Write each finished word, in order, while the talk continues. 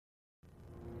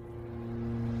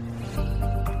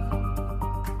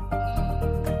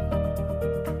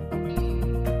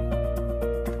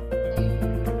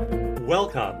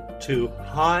Welcome to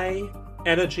High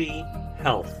Energy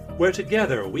Health, where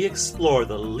together we explore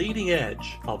the leading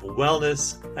edge of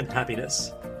wellness and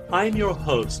happiness. I'm your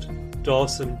host,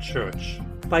 Dawson Church.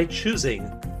 By choosing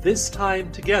this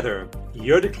time together,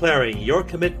 you're declaring your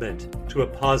commitment to a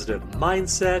positive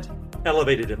mindset,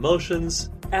 elevated emotions,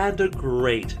 and a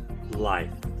great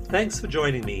life. Thanks for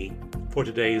joining me for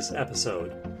today's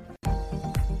episode.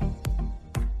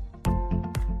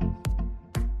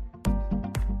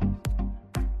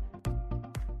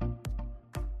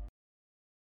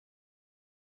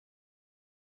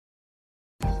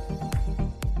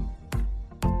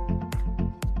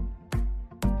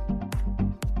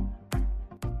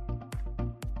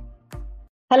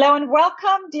 Hello and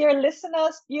welcome, dear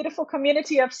listeners, beautiful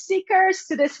community of seekers,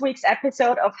 to this week's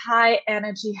episode of High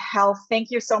Energy Health.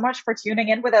 Thank you so much for tuning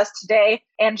in with us today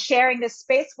and sharing this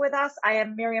space with us. I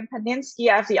am Miriam Paninsky.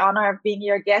 I have the honor of being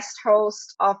your guest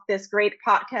host of this great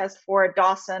podcast for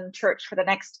Dawson Church for the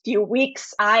next few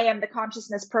weeks. I am the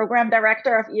Consciousness Program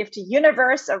Director of EFT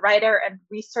Universe, a writer and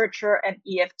researcher and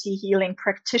EFT healing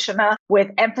practitioner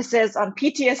with emphasis on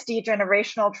PTSD,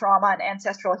 generational trauma, and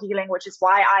ancestral healing, which is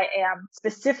why I am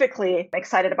specifically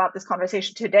excited about this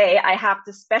conversation today. I have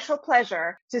the special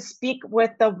pleasure to speak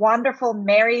with the wonderful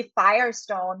Mary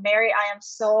Firestone. Mary, I am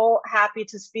so happy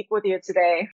to speak with you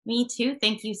today. Me too.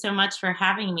 Thank you so much for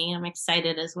having me. I'm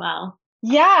excited as well.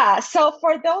 Yeah. So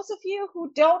for those of you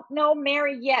who don't know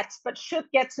Mary yet, but should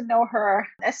get to know her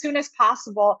as soon as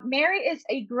possible, Mary is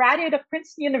a graduate of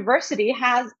Princeton University,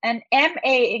 has an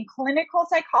MA in clinical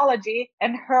psychology,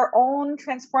 and her own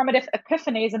transformative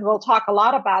epiphanies, and we'll talk a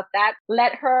lot about that,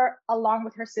 led her, along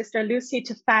with her sister Lucy,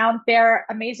 to found their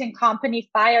amazing company,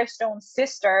 Firestone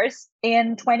Sisters,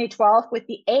 in 2012 with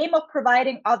the aim of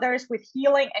providing others with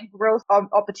healing and growth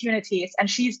opportunities. And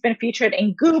she's been featured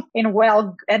in Goop, in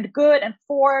Well and Good, and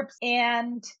Forbes.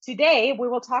 And today we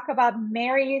will talk about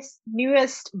Mary's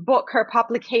newest book, her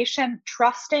publication,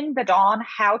 Trusting the Dawn,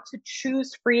 How to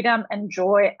Choose Freedom and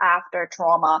Joy After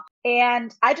Trauma.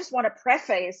 And I just want to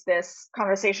preface this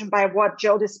conversation by what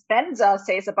Joe Dispenza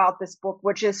says about this book,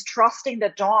 which is Trusting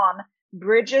the Dawn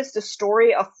bridges the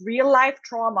story of real life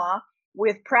trauma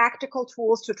with practical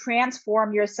tools to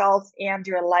transform yourself and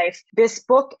your life. This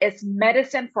book is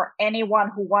medicine for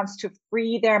anyone who wants to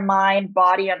free their mind,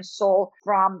 body, and soul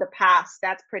from the past.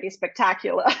 That's pretty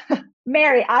spectacular.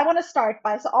 Mary, I want to start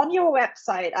by, so on your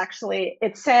website, actually,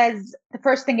 it says, the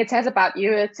first thing it says about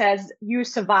you, it says you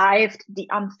survived the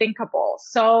unthinkable.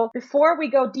 So before we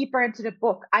go deeper into the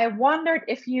book, I wondered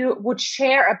if you would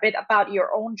share a bit about your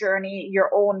own journey,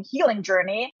 your own healing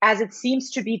journey, as it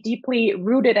seems to be deeply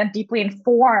rooted and deeply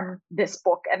inform this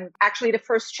book. And actually the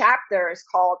first chapter is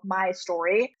called My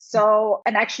Story. So,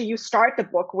 and actually you start the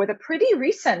book with a pretty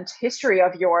recent history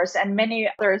of yours and many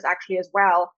others actually as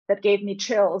well that gave me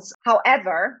chills.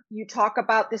 However, you talk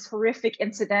about this horrific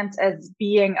incident as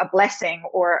being a blessing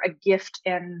or a gift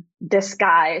in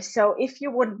disguise. So if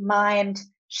you wouldn't mind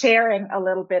sharing a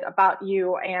little bit about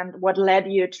you and what led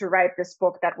you to write this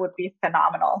book, that would be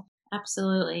phenomenal.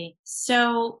 Absolutely.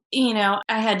 So,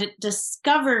 I had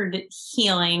discovered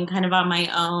healing kind of on my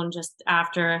own just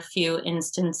after a few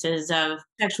instances of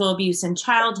sexual abuse in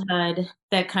childhood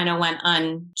that kind of went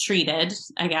untreated,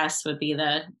 I guess would be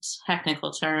the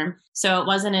technical term. So it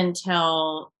wasn't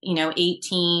until,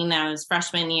 18, I was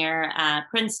freshman year at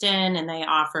Princeton, and they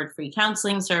offered free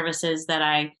counseling services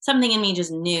that something in me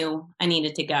just knew I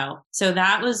needed to go. So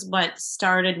that was what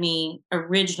started me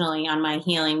originally on my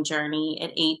healing journey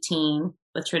at 18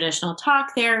 with traditional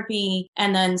talk therapy.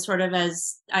 And then sort of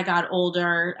as I got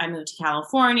older, I moved to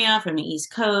California from the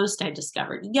East Coast. I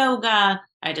discovered yoga.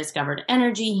 I discovered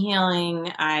energy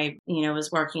healing. I,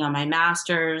 was working on my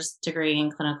master's degree in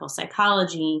clinical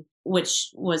psychology,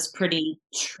 which was pretty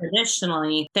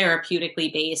traditionally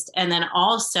therapeutically based. And then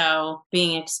also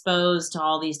being exposed to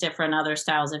all these different other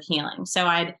styles of healing. So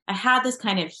I had this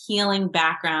kind of healing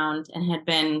background and had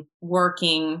been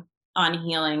working on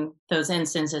healing those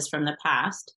instances from the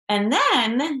past. And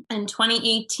then in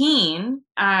 2018,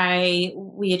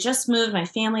 we had just moved, my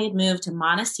family had moved to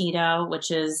Montecito,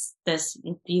 which is this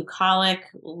bucolic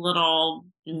little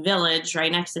village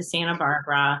right next to Santa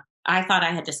Barbara. I thought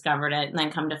I had discovered it, and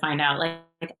then come to find out like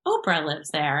Oprah lives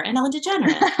there and Ellen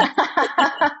DeGeneres.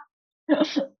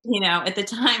 At the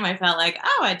time I felt like,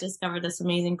 I discovered this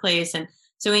amazing place. And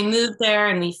so we moved there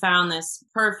and we found this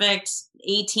perfect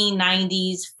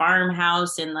 1890s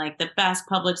farmhouse in like the best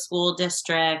public school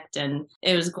district. And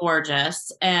it was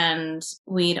gorgeous. And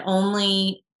we'd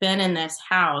only been in this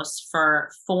house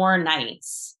for 4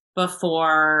 nights.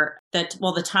 before that.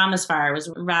 Well, the Thomas Fire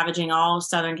was ravaging all of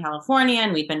Southern California,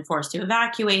 and we'd been forced to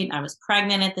evacuate. I was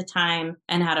pregnant at the time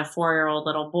and had a 4-year-old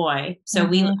little boy. So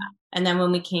we left. And then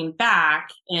when we came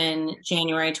back in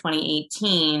January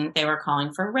 2018, they were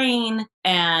calling for rain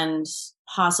and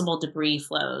possible debris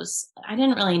flows. I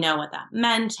didn't really know what that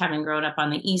meant. Having grown up on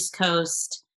the East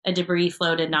Coast, a debris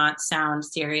flow did not sound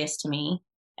serious to me.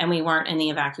 And we weren't in the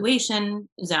evacuation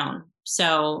zone.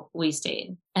 So we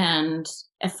stayed. And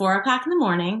at 4:00 in the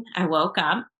morning, I woke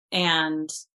up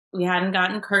and we hadn't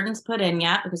gotten curtains put in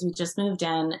yet because we just moved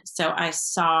in. So I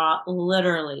saw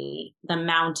literally the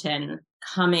mountain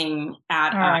coming at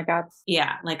us. Oh my God.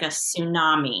 Yeah, like a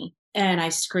tsunami. And I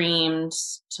screamed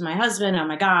to my husband, oh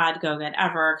my God, go get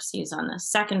Ever, because he was on the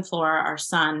second floor, our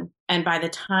son. And by the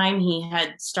time he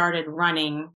had started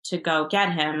running to go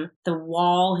get him, the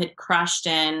wall had crushed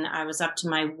in. I was up to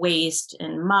my waist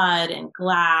in mud and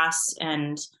glass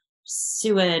and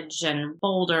sewage and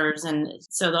boulders. And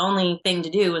so the only thing to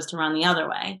do was to run the other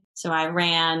way. So I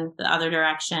ran the other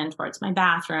direction towards my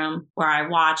bathroom, where I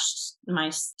watched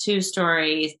my 2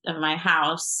 stories of my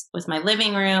house with my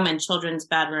living room and children's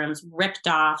bedrooms ripped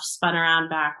off, spun around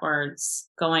backwards,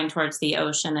 going towards the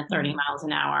ocean at 30 miles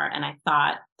an hour. And I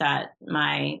thought that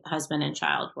my husband and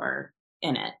child were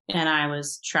in it. And I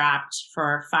was trapped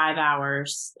for 5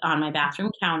 hours on my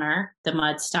bathroom counter. The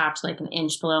mud stopped like an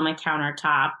inch below my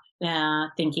countertop.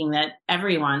 Thinking that I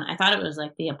thought it was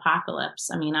like the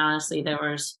apocalypse. I mean, honestly,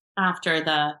 after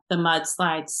the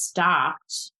mudslide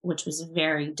stopped, which was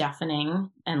very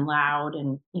deafening and loud,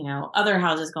 and, other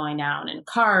houses going down and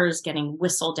cars getting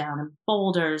whistled down and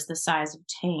boulders the size of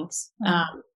tanks.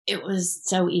 It was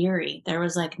so eerie. There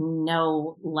was like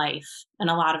no life. And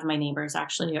a lot of my neighbors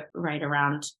actually right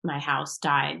around my house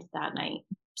died that night.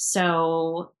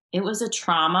 So it was a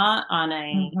trauma on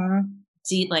a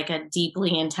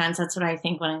deeply intense. That's what I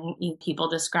think when people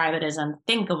describe it as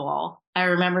unthinkable. I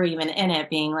remember even in it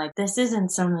being like, this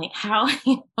isn't something how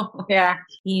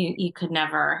you could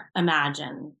never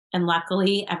imagine. And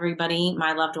luckily, everybody,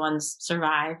 my loved ones,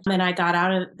 survived. And I got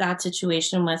out of that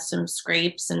situation with some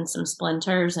scrapes and some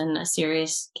splinters and a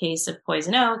serious case of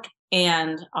poison oak,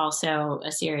 and also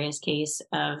a serious case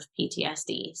of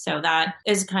PTSD. So that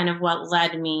is kind of what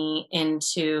led me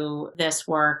into this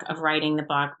work of writing the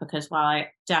book, because while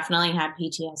I definitely had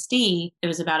PTSD, it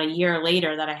was about a year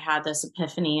later that I had this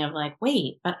epiphany of like,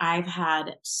 wait, but I've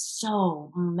had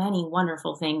so many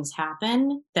wonderful things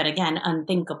happen that, again,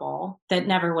 unthinkable, that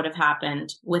never would have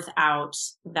happened without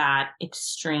that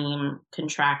extreme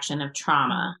contraction of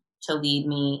trauma to lead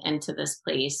me into this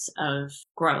place of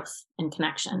growth and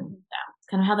connection. So it's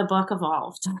kind of how the book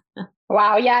evolved.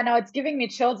 Wow. Yeah, no, it's giving me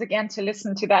chills again to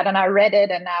listen to that. And I read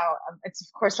it, and now it's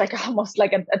of course like almost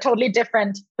like a totally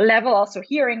different level. Also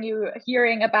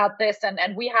hearing about this,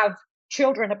 and we have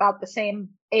children about the same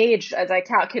age as I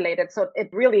calculated. So it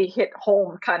really hit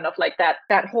home, kind of like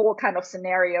that whole kind of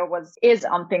scenario is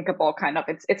unthinkable, kind of.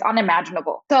 It's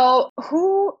unimaginable. So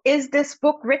who is this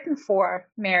book written for,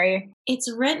 Mary?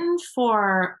 It's written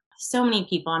for so many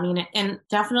people. I mean, and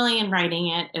definitely in writing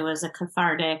it, it was a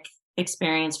cathartic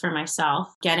experience for myself,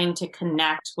 getting to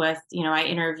connect with, I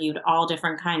interviewed all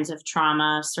different kinds of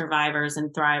trauma survivors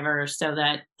and thrivers so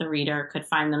that the reader could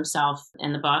find themselves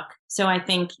in the book. So I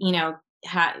think,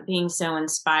 being so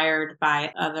inspired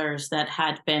by others that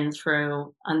had been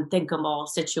through unthinkable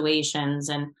situations,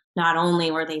 and not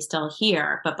only were they still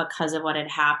here, but because of what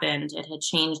had happened, it had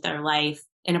changed their life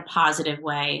in a positive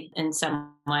way in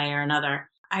some way or another.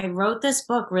 I wrote this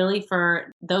book really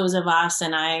for those of us,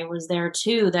 and I was there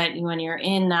too, that when you're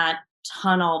in that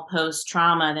tunnel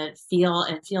post-trauma, that it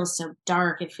feels so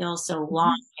dark, it feels so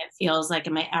long, it feels like,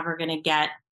 am I ever going to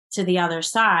get to the other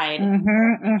side? I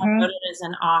wrote it as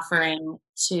an offering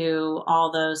to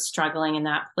all those struggling in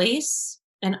that place,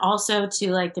 and also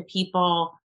to like the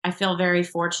people. I feel very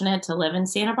fortunate to live in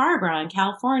Santa Barbara in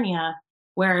California,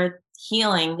 where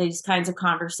healing, these kinds of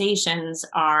conversations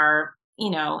are,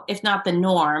 if not the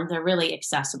norm, they're really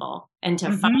accessible. And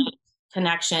to find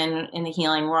connection in the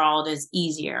healing world is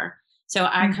easier. So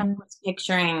I kind of was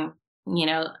picturing,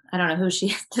 I don't know who she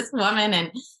is, this woman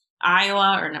in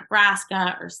Iowa or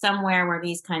Nebraska or somewhere where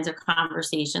these kinds of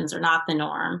conversations are not the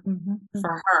norm,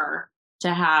 for her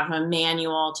to have a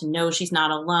manual, to know she's not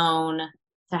alone,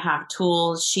 to have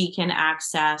tools she can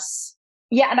access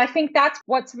Yeah, and I think that's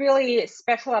what's really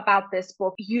special about this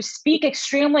book. You speak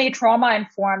extremely trauma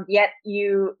informed, yet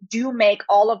you do make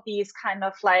all of these kind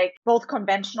of like both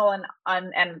conventional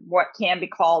and what can be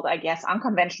called, I guess,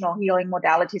 unconventional healing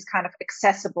modalities kind of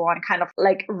accessible and kind of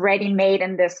like ready made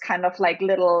in this kind of like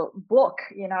little book,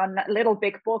 little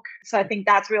big book. So I think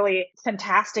that's really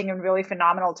fantastic and really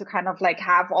phenomenal to kind of like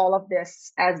have all of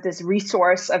this as this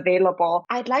resource available.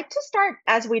 I'd like to start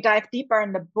as we dive deeper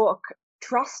in the book.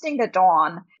 Trusting the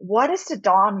dawn. What is the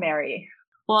dawn, Mary?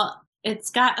 Well, it's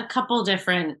got a couple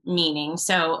different meanings.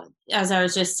 So as I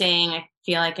was just saying, I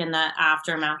feel like in the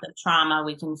aftermath of trauma,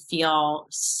 we can feel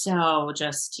so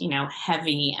just,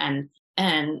 heavy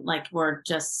and like we're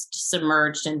just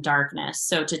submerged in darkness.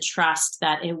 So to trust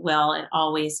that it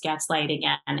always gets light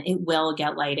again. It will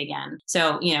get light again.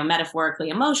 So, metaphorically,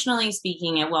 emotionally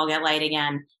speaking, it will get light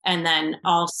again. And then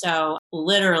also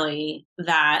literally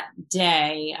that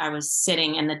day I was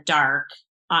sitting in the dark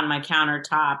on my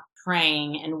countertop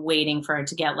praying and waiting for it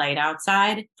to get light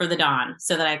outside for the dawn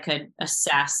so that I could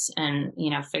assess and,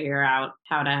 figure out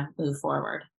how to move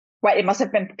forward. Right. It must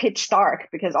have been pitch dark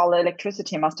because all the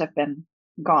electricity must have been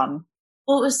gone.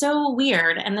 Well, it was so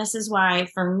weird. And this is why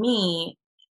for me,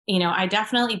 I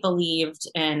definitely believed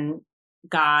in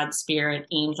God, spirit,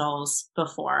 angels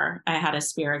before I had a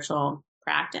spiritual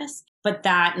practice. But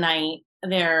that night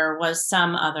there was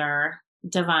some other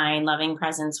divine loving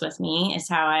presence with me is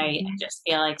how I just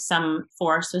feel like some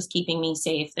force was keeping me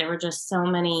safe. There were just so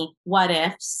many what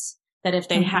ifs that if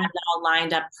they had it all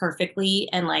lined up perfectly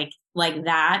and like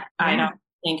that, I don't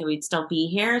think we'd still be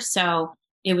here. So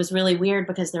it was really weird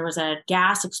because there was a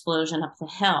gas explosion up the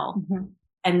hill.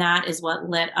 And that is what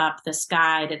lit up the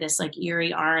sky to this like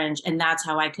eerie orange. And that's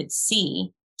how I could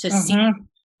see the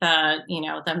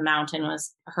mountain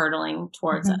was hurtling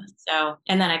towards us. So,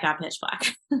 and then I got pitch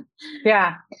black.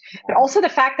 Yeah. But also the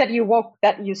fact that you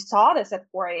saw this at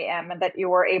 4 a.m. and that you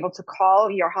were able to call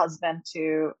your husband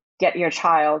to get your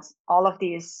child, all of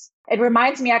these. It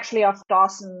reminds me actually of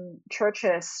Dawson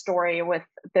Church's story with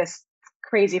this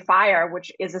crazy fire,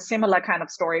 which is a similar kind of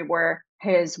story where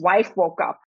his wife woke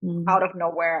up out of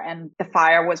nowhere and the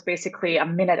fire was basically a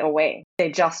minute away. They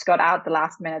just got out the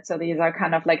last minute. So these are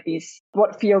kind of like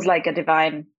what feels like a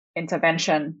divine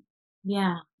intervention.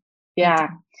 Yeah.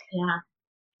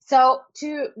 So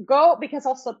to go, because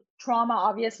also trauma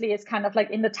obviously is kind of like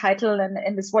in the title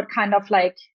and is what kind of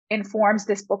like informs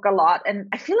this book a lot. And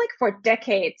I feel like for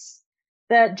decades,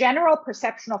 the general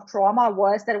perception of trauma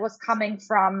was that it was coming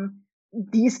from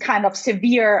these kind of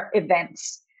severe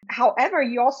events. However,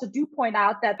 you also do point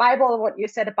out that what you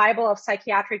said, the Bible of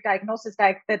Psychiatric Diagnosis,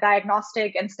 the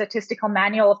Diagnostic and Statistical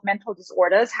Manual of Mental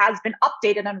Disorders has been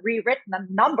updated and rewritten a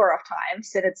number of times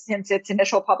since its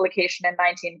initial publication in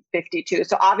 1952.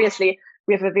 So obviously,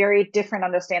 we have a very different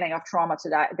understanding of trauma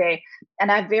today.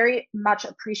 And I very much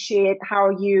appreciate how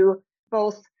you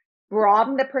both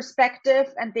broaden the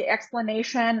perspective and the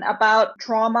explanation about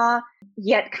trauma,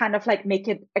 yet kind of like make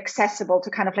it accessible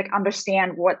to kind of like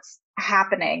understand what's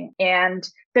happening and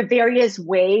the various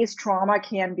ways trauma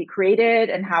can be created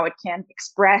and how it can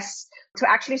express to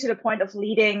the point of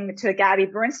leading to Gabby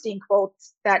Bernstein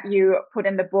quotes that you put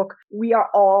in the book, we are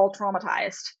all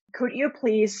traumatized. Could you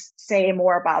please say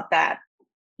more about that?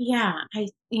 Yeah,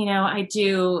 I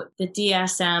do. The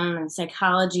DSM and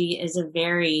psychology is a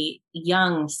very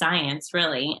young science,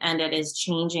 really, and it is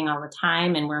changing all the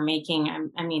time. And we're making,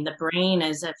 the brain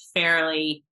is a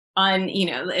fairly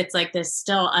it's like this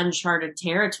still uncharted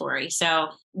territory. So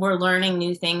we're learning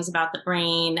new things about the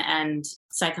brain and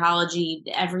psychology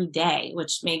every day,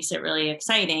 which makes it really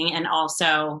exciting. And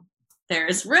also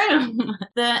there's room.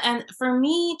 And for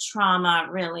me, trauma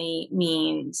really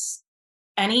means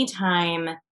anytime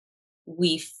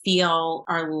we feel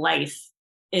our life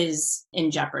is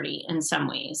in jeopardy in some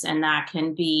ways. And that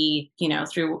can be,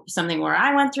 through something where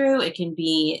I went through, it can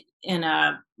be in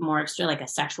a more extreme, like a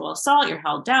sexual assault, you're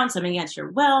held down, something against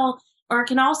your will, or it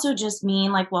can also just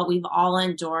mean like what we've all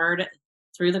endured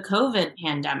through the COVID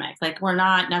pandemic. Like we're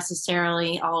not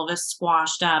necessarily all of us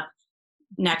squashed up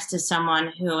next to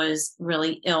someone who is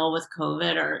really ill with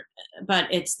COVID but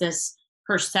it's this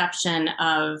perception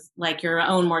of like your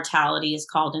own mortality is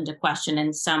called into question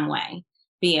in some way,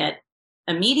 be it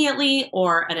immediately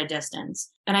or at a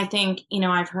distance. And I think,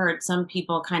 I've heard some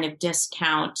people kind of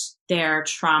discount their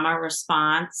trauma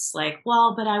response, like,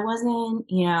 well, but I wasn't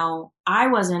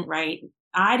right.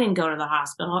 I didn't go to the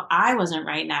hospital. I wasn't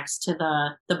right next to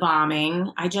the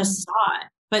bombing. I just saw it.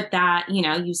 But that,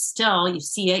 you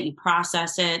see it, you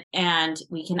process it, and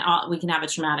we can have a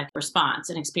traumatic response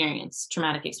and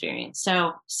traumatic experience.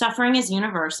 So suffering is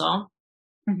universal.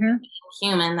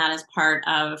 Human, that is part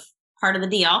of part of the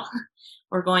deal.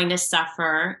 We're going to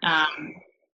suffer.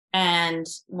 And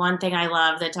one thing I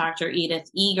love that Dr. Edith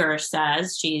Eger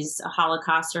says, she's a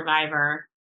Holocaust survivor.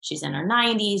 She's in her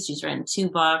 90s. She's written 2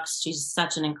 books. She's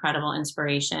such an incredible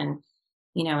inspiration,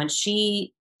 and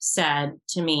she said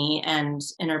to me, and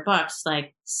in her books,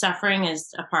 like, suffering is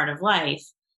a part of life.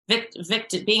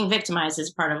 Being victimized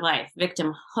is part of life.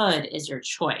 Victimhood is your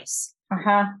choice.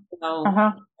 So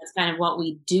that's kind of what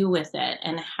we do with it,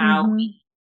 and how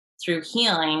through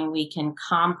healing, we can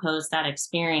compose that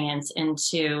experience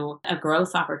into a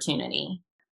growth opportunity.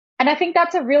 And I think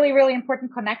that's a really, really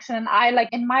important connection. And I, like,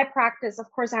 in my practice, of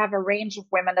course, I have a range of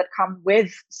women that come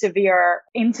with severe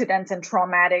incidents and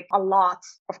traumatic, a lot,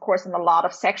 of course, and a lot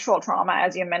of sexual trauma,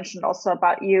 as you mentioned also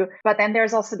about you. But then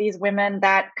there's also these women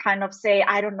that kind of say,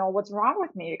 I don't know what's wrong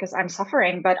with me because I'm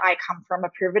suffering, but I come from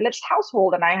a privileged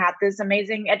household and I had this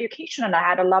amazing education and I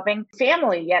had a loving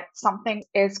family, yet something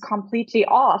is completely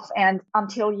off. And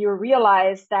until you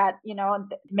realize that,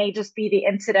 it may just be the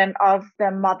incident of the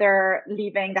mother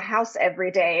leaving the house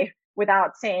every day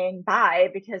without saying bye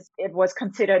because it was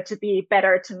considered to be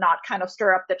better to not kind of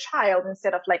stir up the child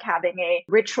instead of like having a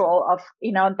ritual of,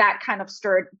 that kind of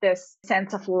stirred this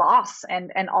sense of loss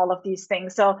and all of these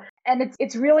things. So, and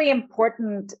it's really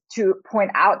important to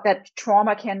point out that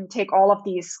trauma can take all of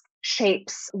these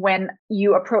shapes when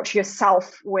you approach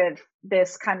yourself with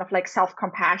this kind of like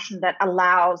self-compassion that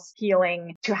allows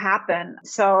healing to happen.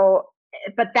 So,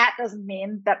 but that doesn't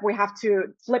mean that we have to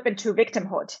flip into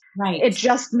victimhood. Right. It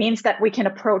just means that we can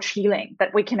approach healing,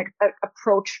 that we can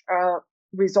approach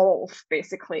resolve,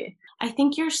 basically. I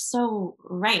think you're so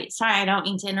right. Sorry, I don't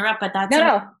mean to interrupt, but that's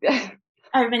no.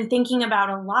 I've been thinking about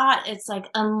a lot. It's like,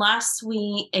 unless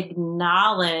we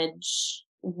acknowledge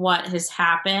what has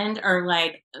happened, or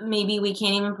like maybe we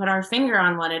can't even put our finger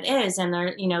on what it is. And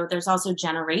there's also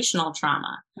generational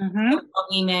trauma. What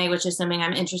we may, which is something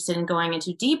I'm interested in going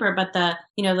into deeper, but the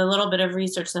little bit of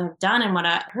research that I've done and what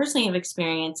I personally have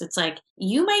experienced, it's like,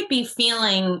 you might be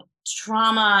feeling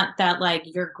trauma that like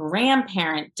your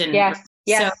grandparent didn't. Yes.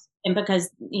 So, and because,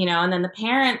 and then the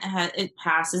parent it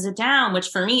passes it down, which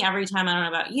for me, every time, I don't know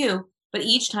about you, but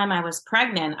each time I was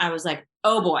pregnant, I was like,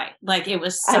 oh boy, like it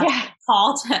was such a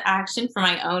call to action for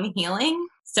my own healing.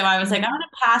 So I was like, I'm going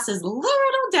to pass as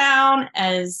little down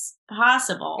as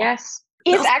possible. Yes.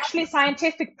 It's actually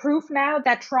scientific proof now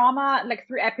that trauma, like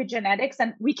through epigenetics,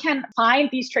 and we can find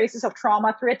these traces of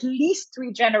trauma through at least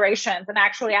 3 generations. And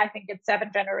actually, I think it's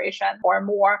 7 generations or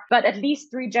more, but at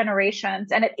least 3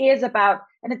 generations. And it is about,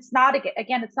 and it's not,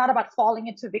 again, it's not about falling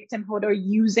into victimhood or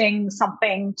using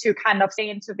something to kind of stay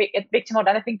into victimhood.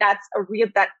 And I think that's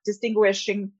that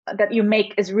distinguishing that you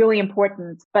make is really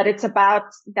important. But it's about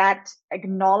that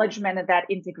acknowledgement and that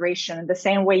integration in the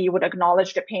same way you would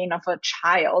acknowledge the pain of a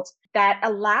child, that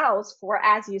allows for,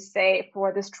 as you say,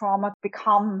 for this trauma to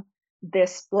become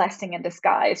this blessing in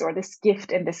disguise or this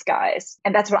gift in disguise.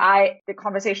 And that's what the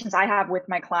conversations I have with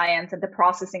my clients and the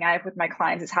processing I have with my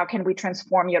clients is, how can we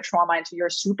transform your trauma into your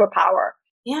superpower?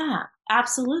 Yeah,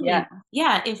 absolutely.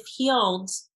 Yeah. If healed,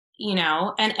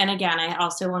 and again, I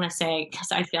also want to say,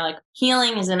 because I feel like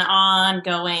healing is an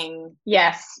ongoing,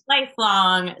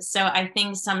 lifelong. So I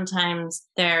think sometimes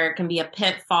there can be a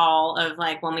pitfall of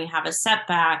like, when we have a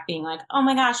setback, being like, oh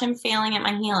my gosh, I'm failing at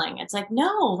my healing. It's like,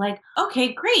 no, like,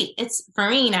 okay, great. It's for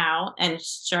me now. And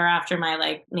sure, after my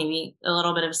like maybe a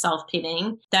little bit of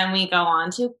self-pitying, then we go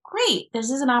on to, great, this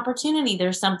is an opportunity.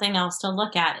 There's something else to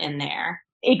look at in there.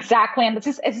 Exactly. And this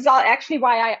is actually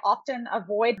why I often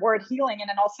avoid word healing. And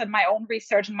then also in my own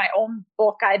research, in my own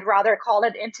book, I'd rather call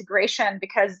it integration,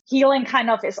 because healing kind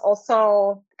of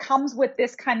comes with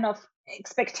this kind of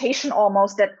expectation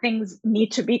almost that things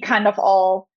need to be kind of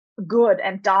all good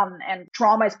and done and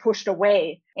trauma is pushed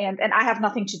away. And I have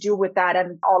nothing to do with that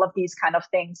and all of these kind of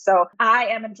things. So I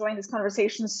am enjoying this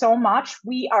conversation so much.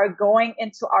 We are going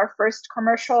into our first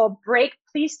commercial break.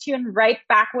 Please tune right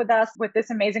back with us with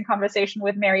this amazing conversation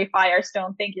with Mary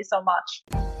Firestone. Thank you so much.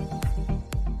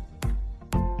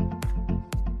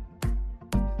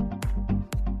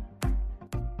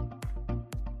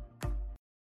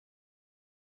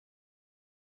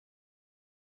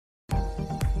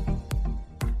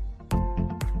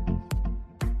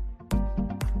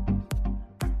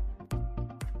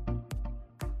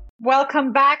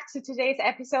 Welcome back to today's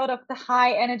episode of the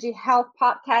High Energy Health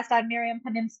Podcast. I'm Miriam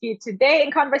Paninsky. Today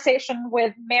in conversation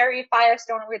with Mary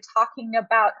Firestone, we're talking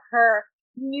about her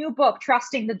new book,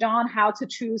 Trusting the Dawn, How to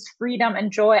Choose Freedom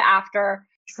and Joy After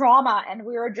Trauma. And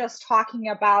we were just talking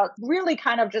about really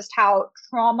kind of just how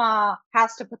trauma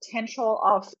has the potential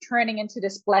of turning into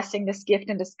this blessing, this gift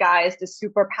in disguise, this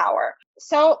superpower.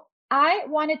 So I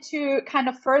wanted to kind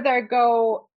of further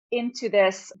go into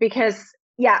this because,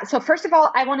 yeah. So first of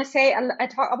all, I want to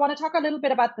talk a little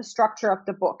bit about the structure of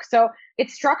the book. So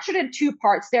it's structured in two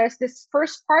parts. There's this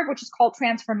first part, which is called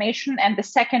transformation, and the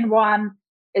second one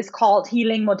is called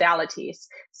healing modalities.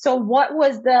 So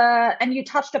and you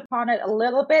touched upon it a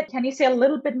little bit. Can you say a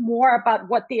little bit more about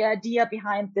what the idea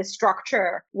behind this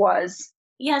structure was?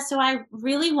 Yeah. So I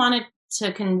really wanted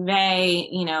to convey,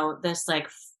 this like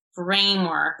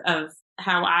framework of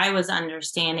how I was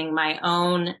understanding my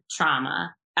own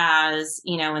trauma as,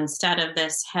 instead of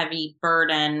this heavy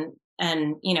burden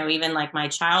and, even like my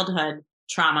childhood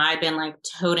trauma, I'd been like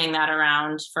toting that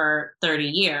around for 30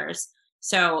 years.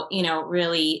 So,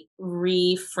 really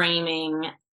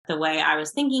reframing the way I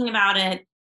was thinking about it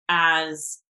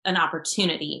as an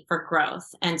opportunity for growth.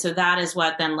 And so that is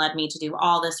what then led me to do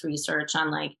all this research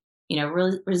on like,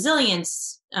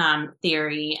 resilience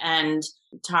theory and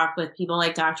talk with people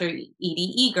like Dr.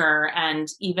 Edie Eger and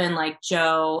even like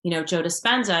Joe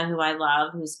Dispenza, who I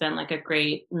love, who's been like a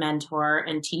great mentor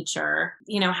and teacher,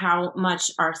 how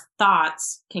much our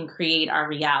thoughts can create our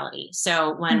reality.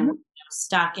 So when we're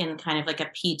stuck in kind of like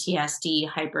a PTSD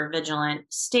hypervigilant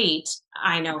state,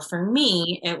 I know for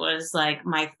me, it was like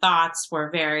my thoughts were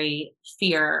very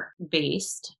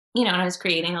fear-based. And I was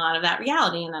creating a lot of that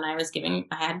reality. And then I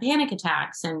had panic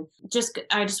attacks. And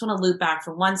I just want to loop back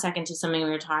for 1 second to something we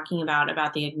were talking about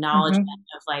the acknowledgement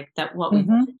of like that,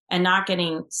 and not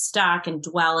getting stuck and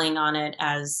dwelling on it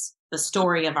as the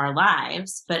story of our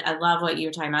lives. But I love what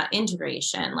you're talking about,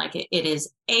 integration. Like it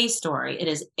is a story. It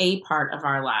is a part of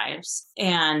our lives.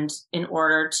 And in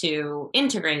order to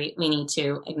integrate, we need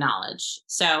to acknowledge.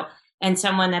 So, and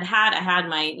someone I had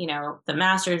my, the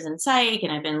master's in psych,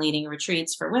 and I've been leading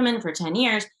retreats for women for 10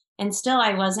 years. And still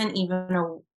I wasn't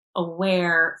even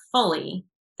aware fully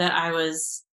that I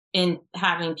was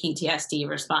having PTSD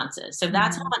responses. So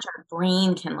that's how much our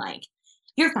brain can like,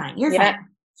 you're fine, fine.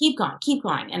 Keep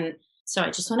going. And so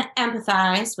I just want to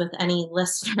empathize with any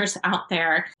listeners out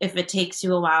there. If it takes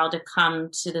you a while to come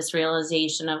to this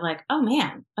realization of like, oh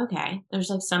man, okay,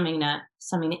 there's like something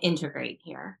to integrate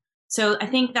here. So I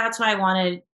think that's why I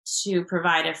wanted to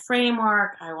provide a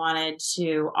framework. I wanted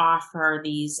to offer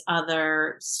these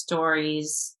other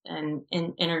stories and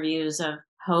interviews of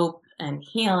hope and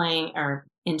healing or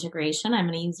integration. I'm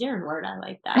going to use your word. I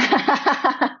like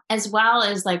that. As well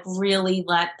as like really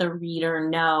let the reader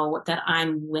know that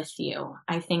I'm with you.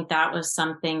 I think that was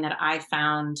something that I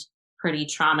found pretty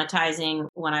traumatizing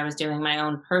when I was doing my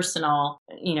own personal,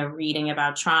 reading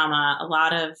about trauma. A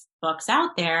lot of books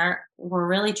out there were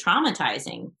really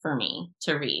traumatizing for me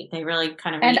to read. They really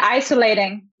kind of... And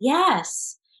isolating.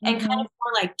 Yes. And kind of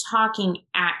more like talking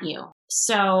at you.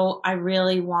 So I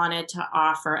really wanted to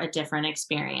offer a different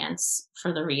experience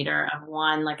for the reader of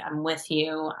one, like I'm with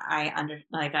you. I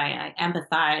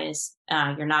empathize.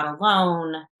 You're not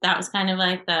alone. That was kind of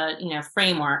like the,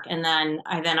 framework. And then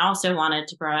I also wanted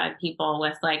to provide people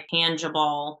with like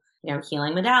tangible,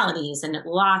 healing modalities and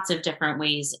lots of different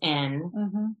ways in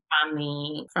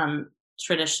from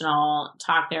traditional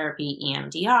talk therapy,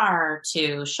 EMDR,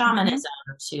 to shamanism,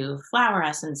 to flower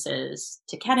essences,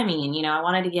 to ketamine. I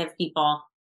wanted to give people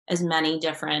as many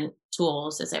different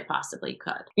tools as I possibly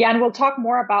could. Yeah, and we'll talk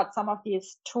more about some of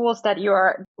these tools that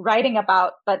you're writing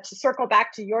about. But to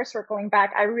circling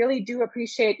back, I really do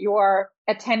appreciate your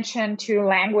attention to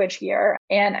language here.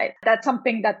 And that's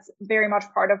something that's very much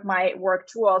part of my work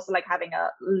too, also like having a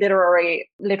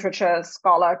literature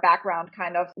scholar background,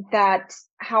 kind of, that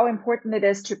how important it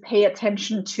is to pay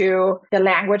attention to the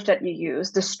language that you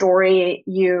use, the story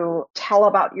you tell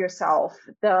about yourself,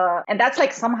 and that's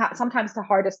like sometimes the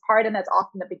hardest part. And that's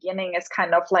often the beginning, is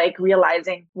kind of like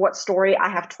realizing what story I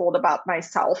have told about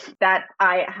myself, that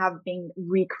I have been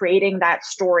recreating that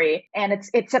story. And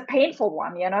it's a painful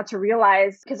one, to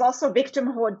realize, because also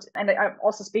victimhood, and I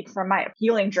also speak from my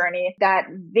healing journey, that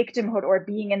victimhood or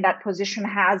being in that position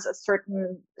has a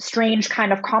certain strange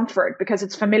kind of comfort because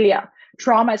it's familiar.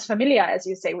 Trauma is familiar, as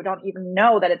you say. We don't even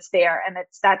know that it's there. And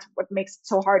that's what makes it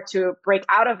so hard to break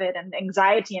out of it. And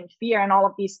anxiety and fear and all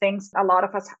of these things, a lot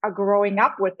of us are growing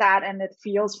up with that, and it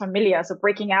feels familiar. So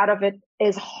breaking out of it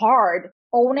is hard.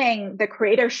 Owning the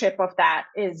creatorship of that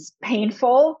is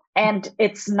painful, and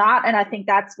it's not. And I think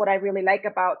that's what I really like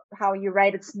about how you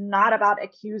write. It's not about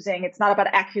accusing. It's not about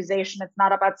accusation. It's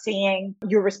not about saying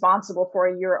you're responsible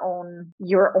for your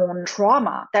own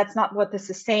trauma. That's not what this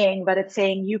is saying, but it's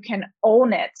saying you can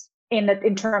own it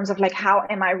in terms of like, how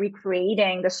am I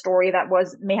recreating the story that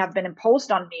may have been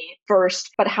imposed on me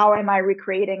first, but how am I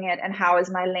recreating it, and how is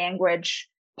my language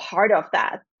part of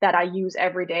that I use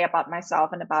every day about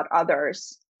myself and about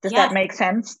others. Does that make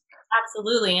sense?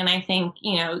 Absolutely. And I think,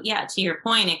 to your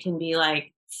point, it can be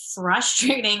like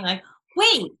frustrating. Like,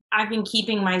 wait, I've been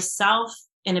keeping myself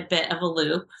in a bit of a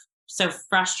loop. So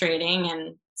frustrating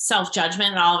and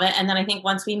self-judgment and all of it. And then I think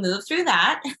once we move through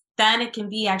that, then it can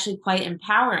be actually quite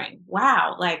empowering.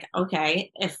 Wow. Like,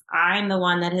 okay, if I'm the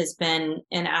one that has been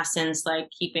in essence, like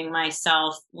keeping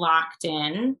myself locked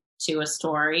in to a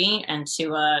story and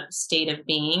to a state of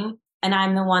being, and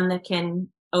I'm the one that can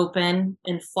open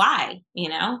and fly,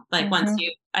 like once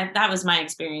that was my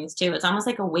experience too. It's almost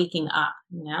like a waking up.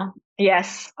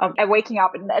 Yes, waking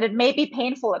up, and it may be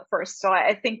painful at first. So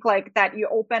I think like that you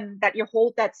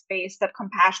hold that space, that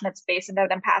compassionate space and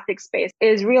that empathic space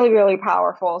is really, really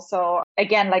powerful. So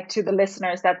again, like to the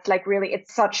listeners, that's like really,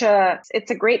 it's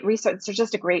a great resource. It's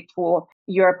just a great tool,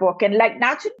 your book. And like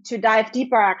now to dive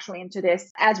deeper actually into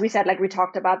this, as we said, like we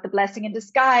talked about the blessing in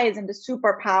disguise and the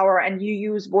superpower, and you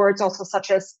use words also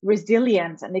such as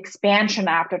resilience and expansion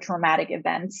after traumatic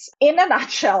events. In a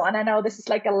nutshell, and I know this is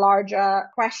like a larger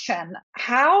question,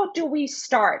 how do we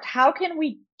start? How can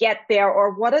we get there?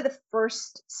 Or what are the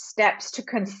first steps to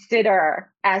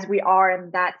consider as we are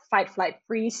in that fight, flight,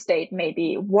 freeze state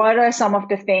maybe? What are some of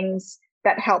the things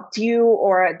that helped you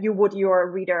or would your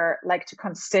reader like to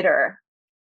consider?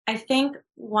 I think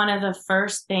one of the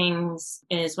first things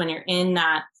is when you're in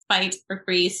that fight or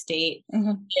freeze state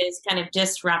is kind of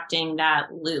disrupting that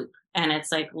loop. And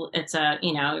it's like,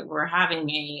 we're having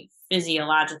a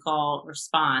physiological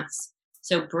response.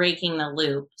 So breaking the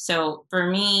loop. So for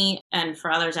me and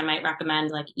for others, I might recommend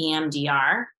like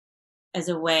EMDR as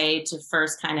a way to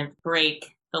first kind of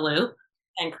break the loop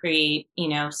and create,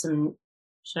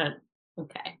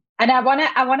 okay. And I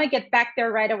want to get back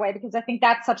there right away because I think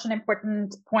that's such an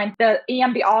important point. The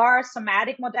EMDR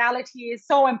somatic modality is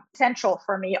so essential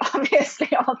for me, obviously,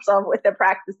 also with the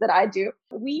practice that I do.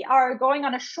 We are going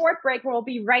on a short break. We'll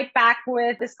be right back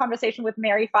with this conversation with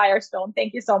Mary Firestone.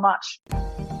 Thank you so much.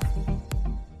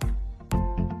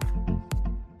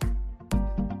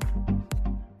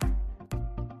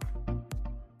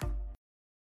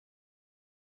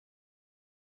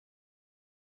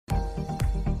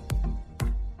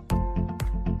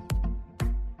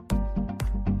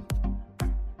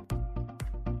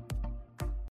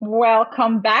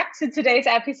 Welcome back to today's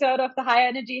episode of the High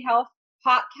Energy Health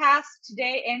Podcast.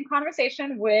 Today in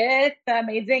conversation with the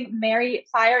amazing Mary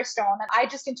Firestone. And I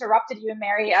just interrupted you,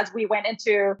 Mary, as we went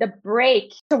into the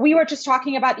break. So we were just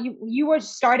talking about, you were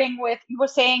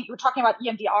talking about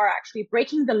EMDR actually,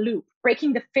 breaking the loop,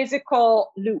 breaking the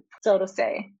physical loop, so to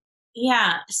say.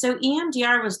 Yeah. So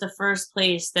EMDR was the first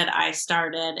place that I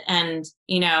started. And,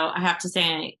 I have to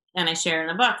say, and I share in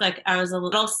the book, like I was a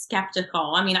little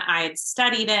skeptical. I mean, I had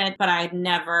studied it, but I had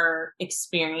never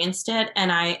experienced it. And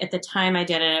at the time I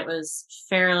did it, it was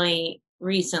fairly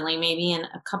recently, maybe in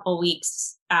a couple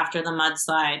weeks after the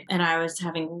mudslide. And I was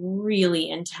having really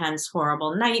intense,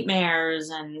 horrible nightmares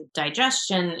and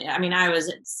digestion. I mean, I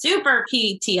was super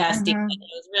PTSD. I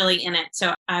was really in it.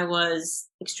 So I was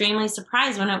extremely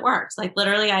surprised when it worked. Like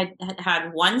literally I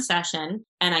had one session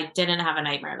and I didn't have a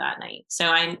nightmare that night. So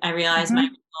I realized my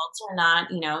results are not,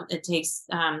 it takes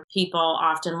people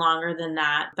often longer than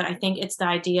that. But I think it's the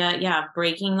idea,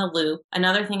 breaking the loop.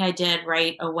 Another thing I did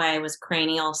right away was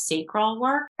cranial sacral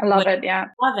work. I love it. Yeah.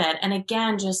 Love it. And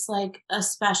again, just like,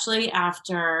 especially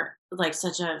after like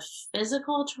such a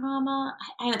physical trauma,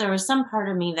 there was some part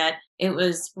of me that it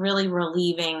was really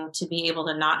relieving to be able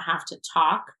to not have to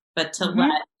talk, but to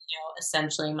let,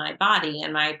 essentially my body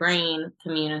and my brain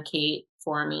communicate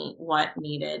for me what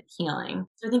needed healing.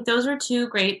 So I think those are two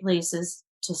great places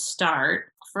to start.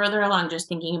 Further along, just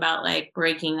thinking about like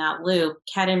breaking that loop,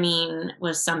 ketamine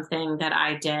was something that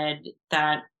I did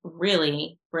that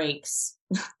really breaks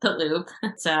the loop.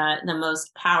 It's the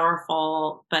most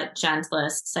powerful but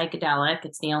gentlest psychedelic.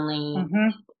 It's the only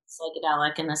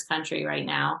psychedelic in this country right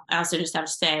now. I also just have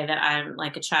to say that I'm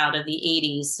like a child of the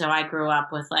 80s. So I grew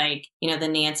up with like, the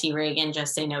Nancy Reagan,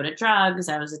 just say no to drugs.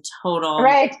 I was a total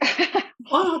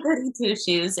goody two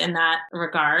shoes in that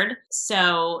regard.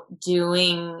 So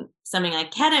doing something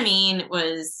like ketamine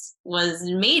was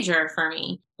major for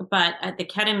me. But at the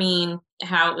ketamine,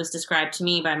 how it was described to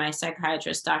me by my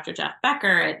psychiatrist, Dr. Jeff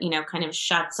Becker, it, kind of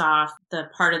shuts off the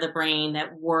part of the brain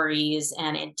that worries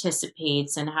and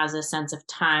anticipates and has a sense of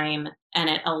time. And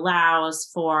it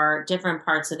allows for different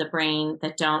parts of the brain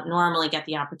that don't normally get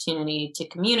the opportunity to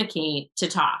communicate to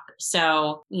talk.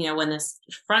 So, when this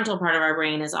frontal part of our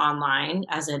brain is online,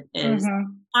 as it is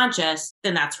conscious,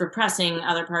 then that's repressing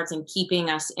other parts and keeping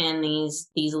us in these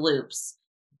loops.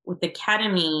 With the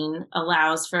ketamine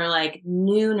allows for like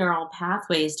new neural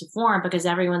pathways to form because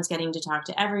everyone's getting to talk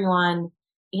to everyone.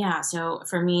 Yeah. So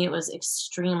for me, it was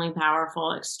extremely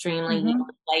powerful, extremely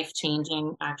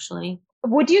life-changing, actually.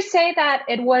 Would you say that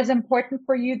it was important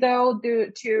for you though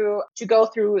to go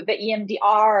through the EMDR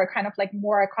or kind of like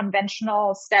more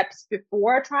conventional steps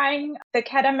before trying the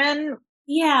ketamine?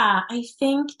 Yeah, I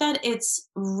think that it's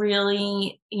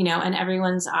really, and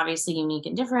everyone's obviously unique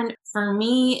and different. For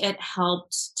me, it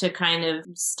helped to kind of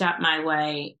step my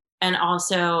way, and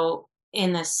also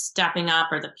in the stepping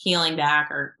up or the peeling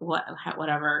back or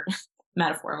whatever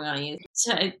metaphor we want to use,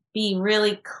 to be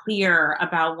really clear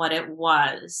about what it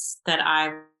was that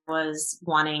I was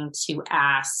wanting to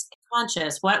ask,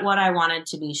 conscious what I wanted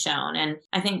to be shown. And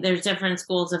I think there's different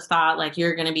schools of thought, like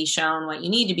you're going to be shown what you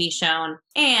need to be shown.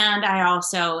 And I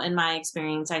also, in my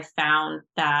experience, I found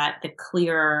that the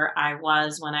clearer I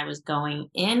was when I was going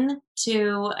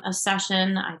into a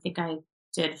session, I think I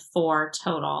did 4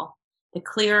 total. The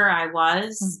clearer I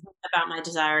was about my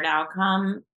desired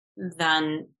outcome,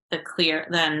 then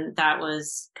that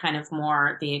was kind of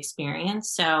more the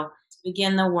experience. So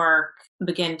begin the work,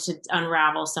 begin to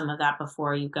unravel some of that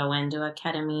before you go into a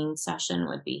ketamine session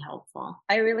would be helpful.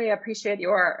 I really appreciate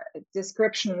your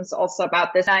descriptions also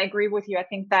about this. I agree with you. I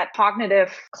think that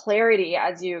cognitive clarity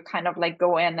as you kind of like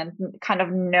go in and kind of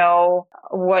know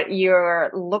what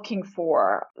you're looking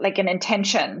for, like an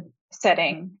intention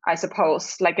setting, I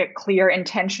suppose, like a clear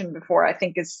intention before, I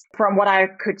think is, from what I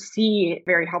could see,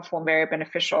 very helpful and very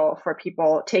beneficial for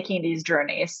people taking these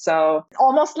journeys. So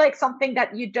almost like something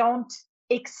that you don't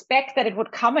expect that it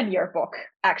would come in your book.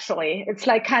 Actually, it's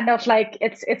like kind of like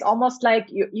it's almost like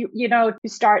you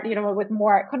start with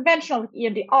more conventional with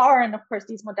EMDR and of course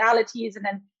these modalities, and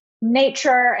then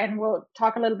nature, and we'll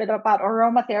talk a little bit about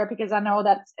aromatherapy because I know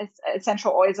that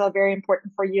essential oils are very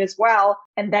important for you as well.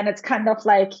 And then it's kind of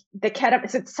like the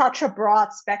ketamine, it's such a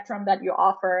broad spectrum that you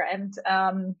offer. And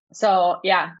so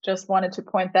yeah, just wanted to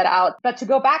point that out. But to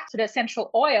go back to the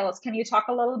essential oils, can you talk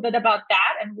a little bit about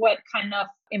that and what kind of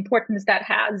importance that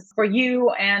has for you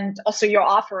and also your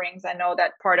offerings? I know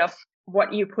that part of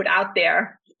what you put out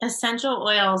there. Essential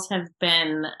oils have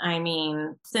been,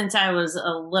 since I was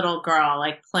a little girl,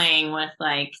 like playing with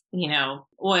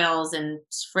oils and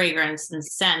fragrance and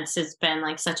scents has been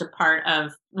like such a part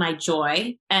of my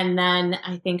joy. And then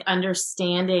I think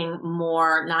understanding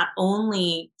more, not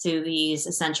only do these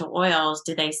essential oils,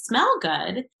 do they smell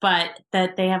good, but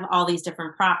that they have all these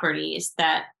different properties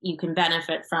that you can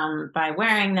benefit from by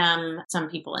wearing them. Some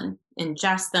people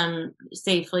ingest them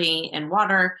safely in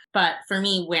water, but for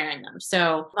me, wearing them.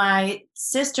 So my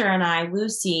sister and I,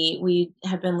 Lucy, we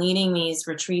have been leading these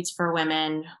retreats for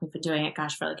women. We've been doing it,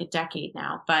 for like a decade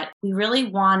now, but we really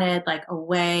wanted like a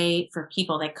way for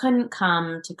people that couldn't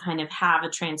come to kind of have a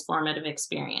transformative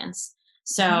experience.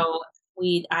 So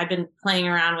I've been playing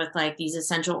around with like these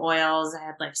essential oils. I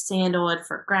had like sandalwood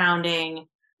for grounding,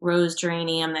 rose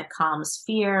geranium that calms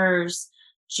fears,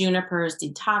 juniper is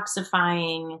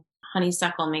detoxifying,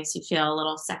 honeysuckle makes you feel a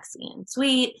little sexy and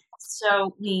sweet.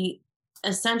 So we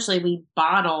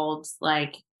bottled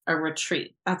like a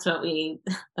retreat. That's what we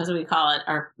call it.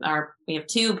 We have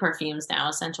 2 perfumes now,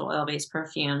 essential oil-based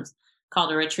perfumes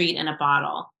called a retreat in a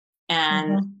bottle.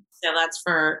 And so that's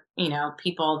for,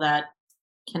 people that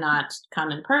cannot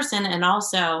come in person. And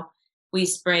also we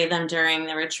spray them during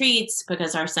the retreats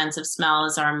because our sense of smell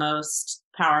is our most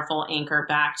powerful anchor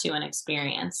back to an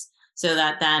experience. So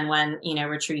that then when,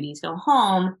 retreatees go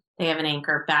home, they have an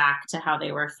anchor back to how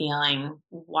they were feeling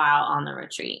while on the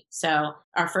retreat. So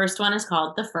our first one is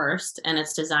called The First, and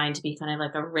it's designed to be kind of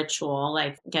like a ritual,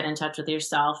 like get in touch with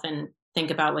yourself and think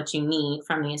about what you need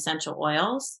from the essential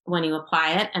oils when you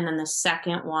apply it. And then the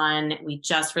second one we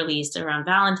just released around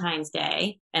Valentine's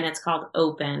Day, and it's called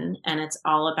Open, and it's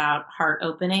all about heart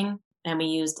opening. And we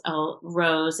used a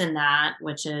rose in that,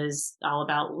 which is all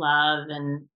about love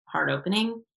and heart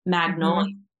opening. Magnolia,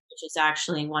 which is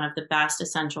actually one of the best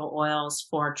essential oils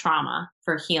for trauma,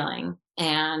 for healing,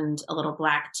 and a little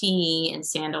black tea and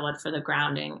sandalwood for the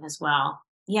grounding as well.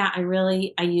 Yeah,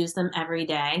 I use them every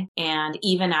day. And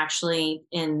even actually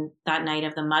in that night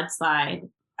of the mudslide,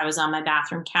 I was on my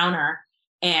bathroom counter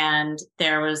and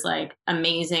there was like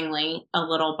amazingly a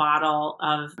little bottle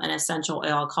of an essential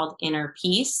oil called Inner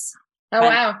Peace. Oh,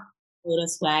 wow.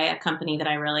 Lotus Way, a company that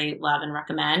I really love and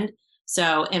recommend.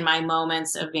 So in my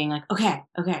moments of being like, okay,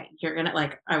 you're going to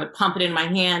like, I would pump it in my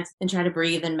hands and try to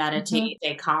breathe and meditate,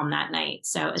 stay calm that night.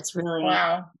 So it's really,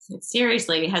 it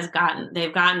seriously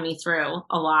they've gotten me through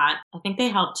a lot. I think they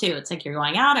help too. It's like, you're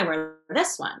going out, I wear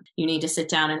this one. You need to sit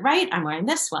down and write, I'm wearing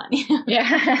this one.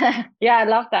 Yeah. Yeah, I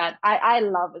love that. I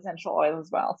love essential oil as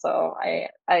well. So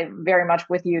I'm very much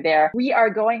with you there. We are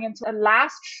going into a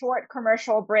last short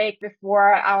commercial break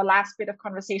before our last bit of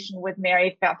conversation with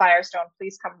Mary Firestone.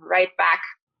 Please come right back.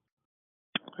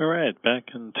 All right, back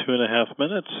in 2.5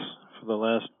 minutes for the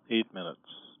last 8 minutes.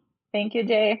 Thank you,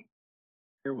 Jay.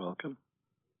 You're welcome.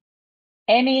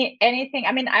 Anything?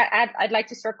 I mean, I'd like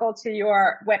to circle to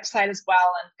your website as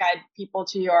well and guide people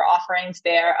to your offerings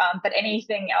there. But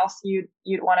anything else you'd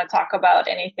want to talk about?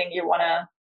 Anything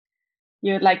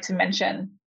you'd like to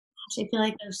mention? I feel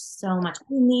like there's so much.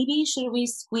 Maybe should we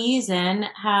squeeze in,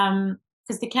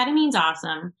 because the ketamine's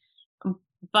awesome,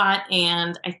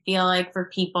 and I feel like for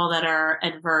people that are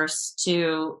adverse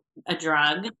to a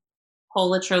drug,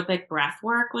 holotropic breath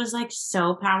work was like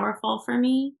so powerful for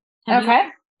me. Okay.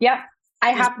 Yep. I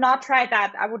have not tried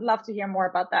that. I would love to hear more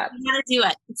about that. You gotta do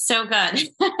it. It's so good.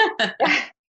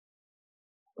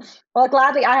 Well,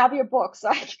 gladly, I have your book, so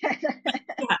I can.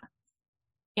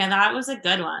 Yeah, that was a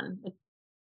good one.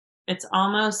 It's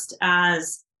almost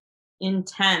as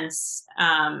intense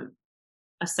a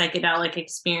psychedelic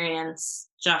experience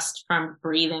just from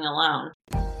breathing alone.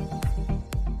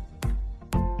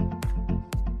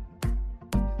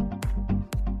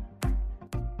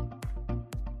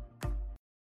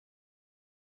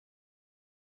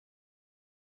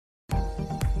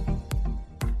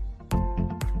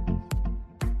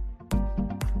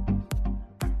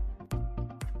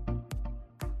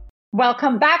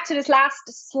 Welcome back to this last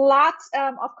slot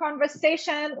of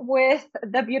conversation with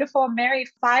the beautiful Mary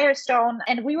Firestone.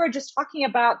 And we were just talking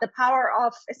about the power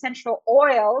of essential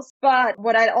oils. But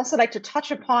what I'd also like to touch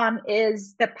upon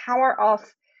is the power of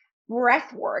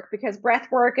breath work, because breath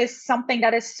work is something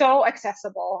that is so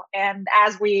accessible. And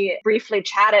as we briefly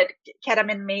chatted,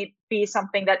 ketamine may be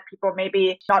something that people may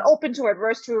be not open to,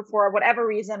 adverse to for whatever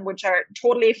reason, which are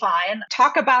totally fine.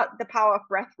 Talk about the power of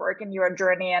breath work in your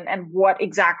journey and what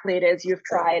exactly it is you've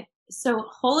tried. So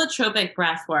holotropic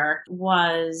breath work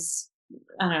was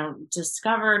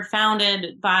discovered,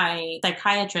 founded by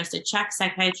a Czech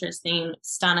psychiatrist named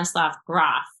Stanislav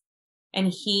Grof. And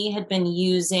he had been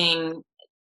using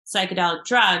psychedelic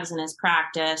drugs in his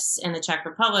practice in the Czech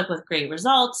Republic with great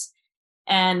results.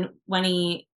 And when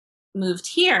he moved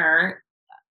here,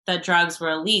 the drugs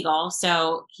were illegal.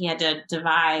 So he had to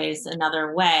devise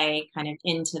another way kind of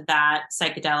into that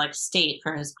psychedelic state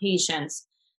for his patients.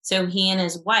 So he and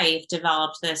his wife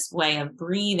developed this way of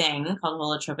breathing called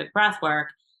holotropic breath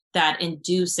work that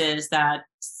induces that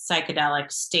psychedelic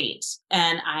state.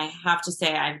 And I have to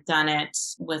say, I've done it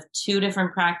with 2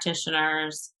 different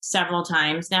practitioners several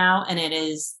times now. And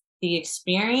the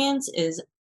experience is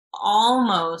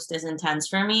almost as intense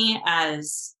for me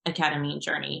as a ketamine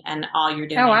journey and all you're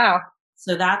doing. Oh, wow.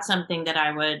 So that's something that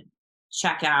I would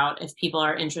check out if people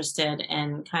are interested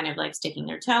in kind of like sticking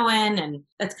their toe in. And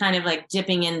it's kind of like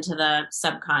dipping into the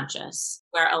subconscious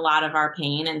where a lot of our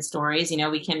pain and stories,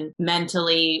 we can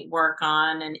mentally work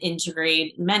on and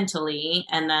integrate mentally.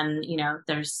 And then,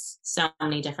 there's so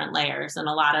many different layers and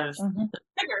a lot of the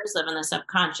triggers live in the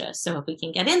subconscious. So if we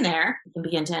can get in there, we can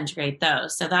begin to integrate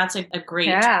those. So that's a great.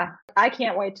 Yeah, I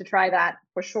can't wait to try that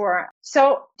for sure.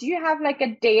 So do you have like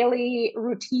a daily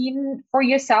routine for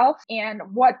yourself? And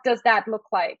what does that look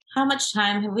like? How much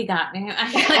time have we got?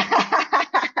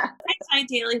 My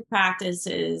daily practice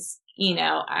is,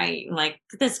 I like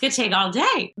this could take all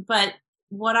day, but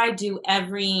what I do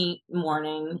every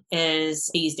morning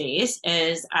these days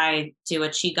is I do a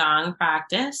Qigong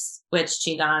practice, which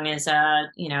Qigong is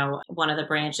one of the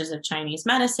branches of Chinese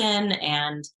medicine.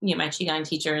 And, my Qigong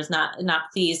teacher is not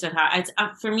pleased with how it's,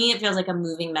 for me, it feels like a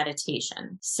moving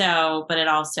meditation. So, but it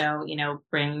also,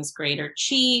 brings greater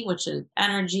Qi, which is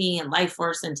energy and life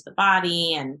force into the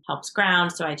body and helps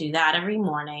ground. So I do that every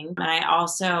morning. And I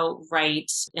also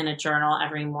write in a journal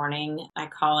every morning. I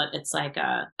call it's like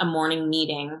a morning meeting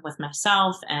with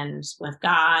myself and with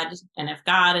God. And if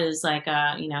God is like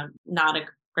not a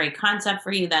great concept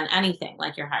for you, then anything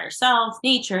like your higher self,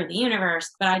 nature, the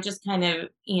universe. But I just kind of,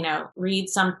 read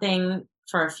something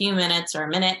for a few minutes or a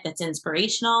minute that's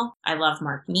inspirational. I love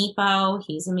Mark Nepo.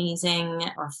 He's amazing.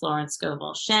 Or Florence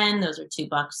Scovel Shinn. Those are 2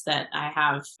 books that I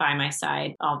have by my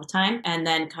side all the time. And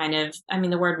then kind of,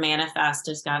 the word manifest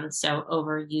has gotten so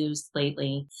overused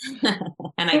lately.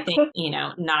 And I think,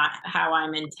 not how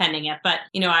I'm intending it, but,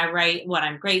 I write what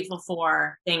I'm grateful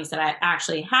for, things that I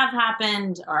actually have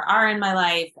happened or are in my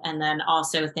life, and then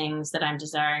also things that I'm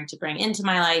desiring to bring into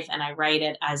my life. And I write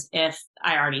it as if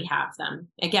I already have them.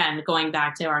 Again, going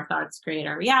back to our thoughts create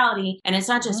our reality. And it's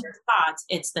not just your thoughts,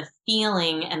 it's the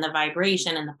feeling and the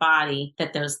vibration in the body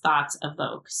that those thoughts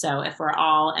evoke. So if we're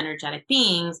all energetic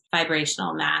beings,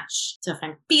 vibrational match. So if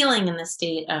I'm feeling in the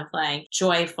state of like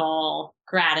joyful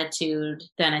gratitude,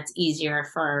 then it's easier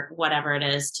for whatever it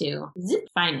is to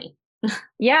find me.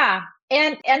 Yeah.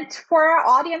 And for our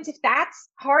audience, if that's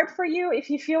hard for you, if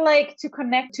you feel like to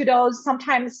connect to those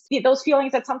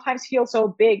feelings that sometimes feel so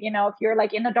big, if you're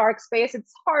like in a dark space,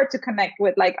 it's hard to connect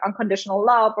with like unconditional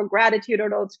love or gratitude or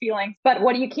those feelings. But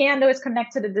what you can do is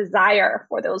connect to the desire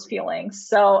for those feelings.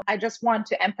 So I just want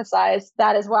to emphasize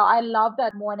that as well. I love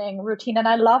that morning routine, and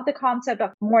I love the concept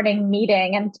of morning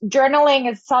meeting. And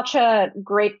journaling is such a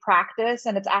great practice,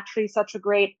 and it's actually such a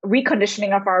great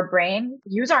reconditioning of our brain.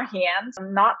 Use our hands,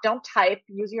 don't type.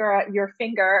 Use your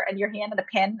finger and your hand and a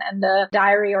pen and the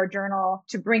diary or journal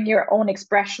to bring your own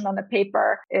expression on the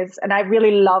paper. And I really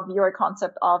love your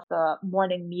concept of the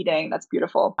morning meeting. That's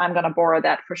beautiful. I'm going to borrow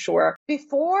that for sure.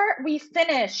 Before we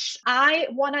finish, I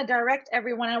want to direct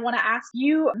everyone. I want to ask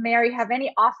you, Mary, have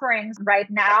any offerings right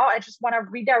now? I just want to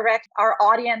redirect our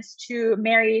audience to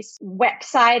Mary's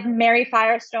website,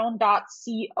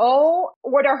 maryfirestone.co.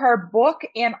 Order her book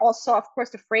and also, of course,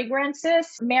 the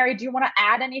fragrances. Mary, do you want to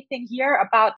add anything here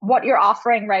about what you're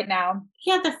offering right now?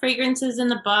 Yeah, the fragrances in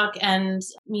the book. And,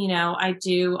 I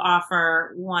do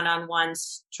offer one-on-one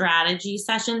strategy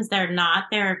sessions. They're not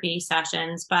therapy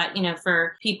sessions, but,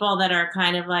 for people that are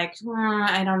kind of like,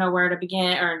 I don't know where to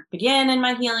begin in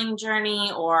my healing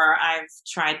journey, or I've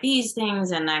tried these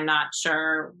things and I'm not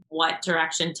sure what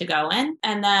direction to go in.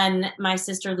 And then my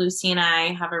sister Lucy and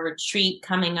I have a retreat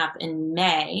coming up in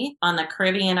May on the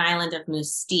Caribbean island of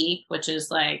Mustique, which is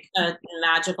like a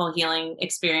magical healing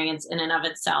experience in and of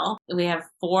itself. We have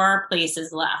 4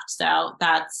 places left. So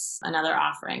that's another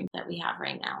offering that we have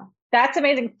right now. That's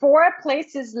amazing. 4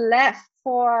 places left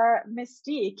for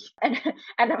Mustique, and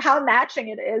how matching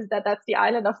it is that that's the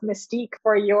island of Mustique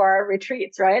for your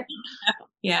retreats, right?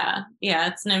 Yeah,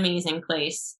 it's an amazing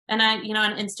place. And I,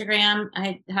 on Instagram,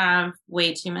 I have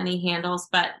way too many handles,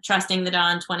 but Trusting the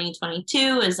Dawn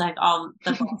 2022 is like all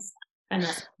the best.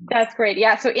 That's great.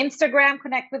 Yeah. So Instagram,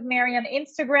 connect with Mary on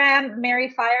Instagram,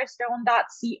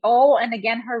 maryfirestone.co. And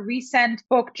again, her recent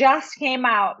book just came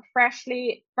out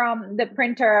freshly from the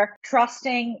printer,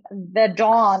 Trusting the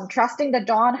Dawn,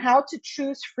 how to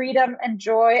choose freedom and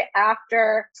joy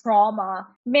after trauma.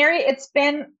 Mary, it's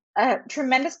been a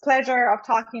tremendous pleasure of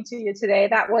talking to you today.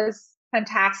 That was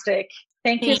fantastic.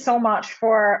 Thank you so much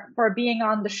for being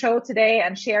on the show today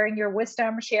and sharing your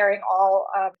wisdom, sharing all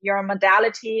of your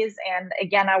modalities. And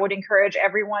again, I would encourage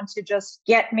everyone to just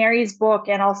get Mary's book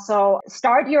and also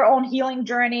start your own healing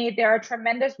journey. There are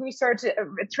tremendous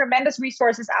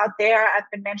resources out there. I've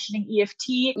been mentioning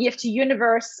EFT. EFT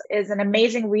Universe is an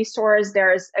amazing resource.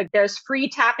 There's free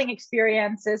tapping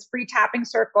experiences, free tapping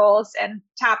circles, and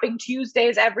tapping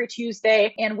Tuesdays every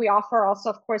Tuesday. And we offer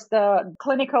also, of course, the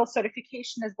clinical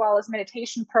certification as well as meditation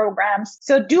programs.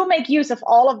 So do make use of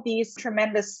all of these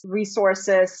tremendous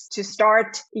resources to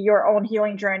start your own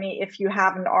healing journey if you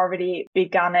haven't already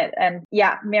begun it. And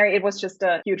yeah, Mary, it was just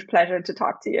a huge pleasure to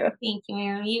talk to you. Thank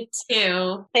you. You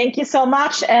too. Thank you so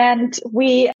much. And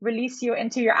we release you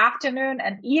into your afternoon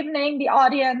and evening, the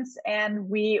audience, and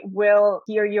we will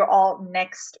hear you all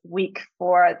next week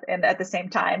and at the same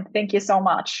time. Thank you so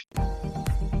much.